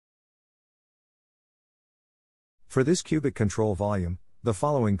For this cubic control volume, the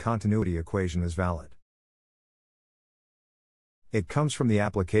following continuity equation is valid. It comes from the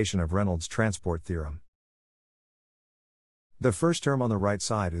application of Reynolds transport theorem. The first term on the right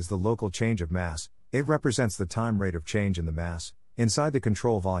side is the local change of mass. It represents the time rate of change in the mass inside the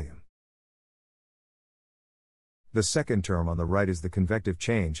control volume. The second term on the right is the convective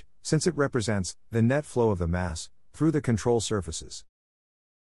change, since it represents the net flow of the mass through the control surfaces.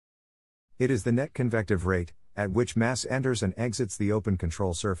 It is the net convective rate at which mass enters and exits the open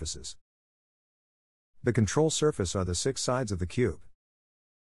control surfaces. The control surface are the 6 sides of the cube.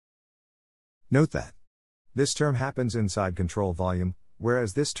 Note that this term happens inside control volume,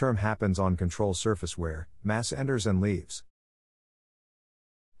 whereas this term happens on control surface where mass enters and leaves.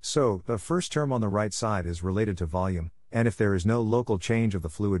 So, the first term on the right side is related to volume, and if there is no local change of the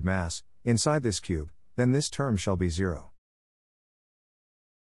fluid mass inside this cube, then this term shall be 0.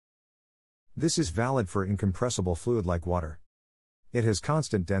 This is valid for incompressible fluid like water. It has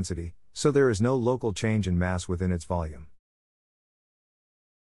constant density, so there is no local change in mass within its volume.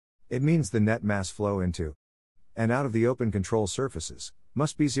 It means the net mass flow into and out of the open control surfaces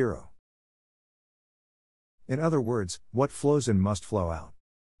must be 0. In other words, what flows in must flow out.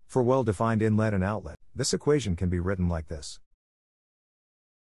 For well-defined inlet and outlet, this equation can be written like this.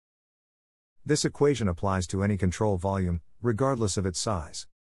 This equation applies to any control volume, regardless of its size.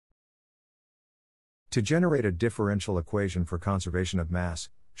 To generate a differential equation for conservation of mass,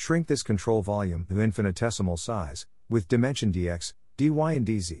 shrink this control volume to infinitesimal size, with dimension dx, dy and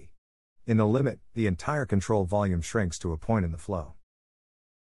dz. In the limit, the entire control volume shrinks to a point in the flow.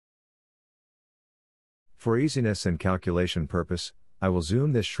 For easiness and calculation purpose, I will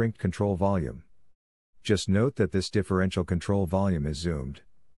zoom this shrinked control volume. Just note that this differential control volume is zoomed.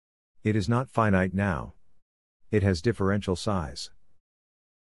 It is not finite now. It has differential size.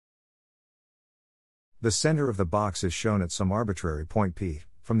 The center of the box is shown at some arbitrary point P,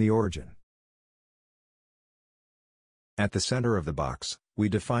 from the origin. At the center of the box, we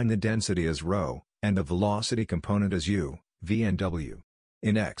define the density as ρ, and the velocity component as u, v and w.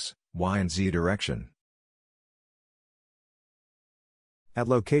 In x, y and z direction. At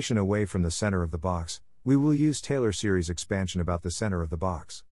location away from the center of the box, we will use Taylor series expansion about the center of the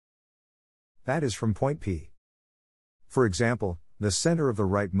box. That is from point P. For example, the center of the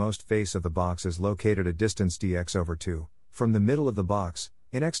rightmost face of the box is located at distance dx over 2, from the middle of the box,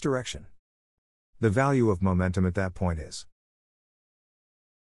 in x direction. The value of momentum at that point is.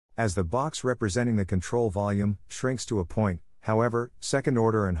 As the box representing the control volume shrinks to a point, however, second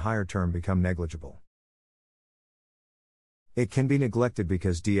order and higher term become negligible. It can be neglected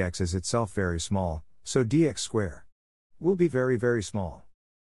because dx is itself very small, so dx square will be very, very small.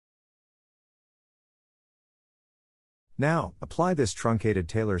 Now, apply this truncated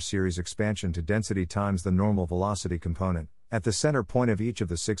Taylor series expansion to density times the normal velocity component, at the center point of each of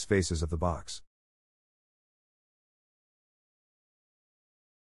the 6 faces of the box.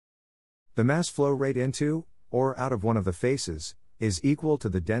 The mass flow rate into, or out of one of the faces, is equal to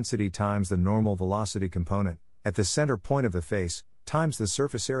the density times the normal velocity component, at the center point of the face, times the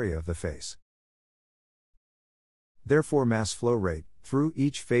surface area of the face. Therefore mass flow rate, through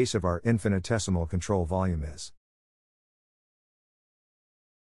each face of our infinitesimal control volume is.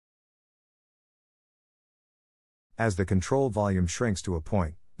 As the control volume shrinks to a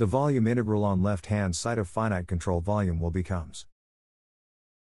point, the volume integral on left-hand side of finite control volume will becomes.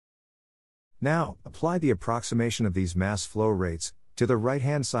 Now, apply the approximation of these mass flow rates to the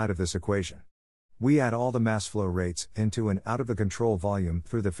right-hand side of this equation. We add all the mass flow rates into and out of the control volume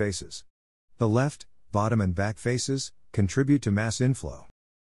through the faces. The left, bottom and back faces contribute to mass inflow.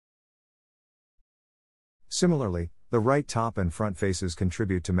 Similarly, the right top and front faces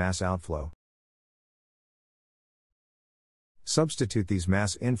contribute to mass outflow. Substitute these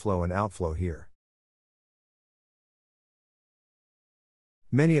mass inflow and outflow here.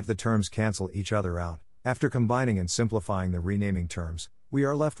 Many of the terms cancel each other out. After combining and simplifying the renaming terms, we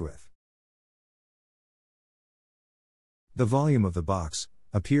are left with. The volume of the box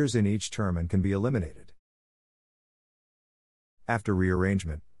appears in each term and can be eliminated. After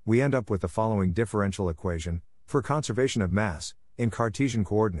rearrangement, we end up with the following differential equation for conservation of mass in Cartesian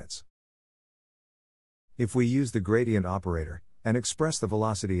coordinates. If we use the gradient operator and express the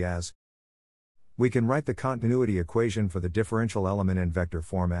velocity as, we can write the continuity equation for the differential element in vector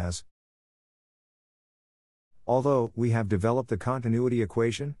form as. Although we have developed the continuity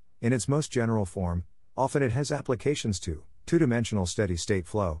equation in its most general form, often it has applications to two-dimensional steady-state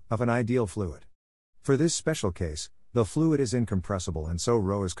flow of an ideal fluid. For this special case, the fluid is incompressible and so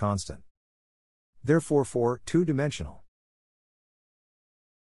ρ is constant. Therefore for two-dimensional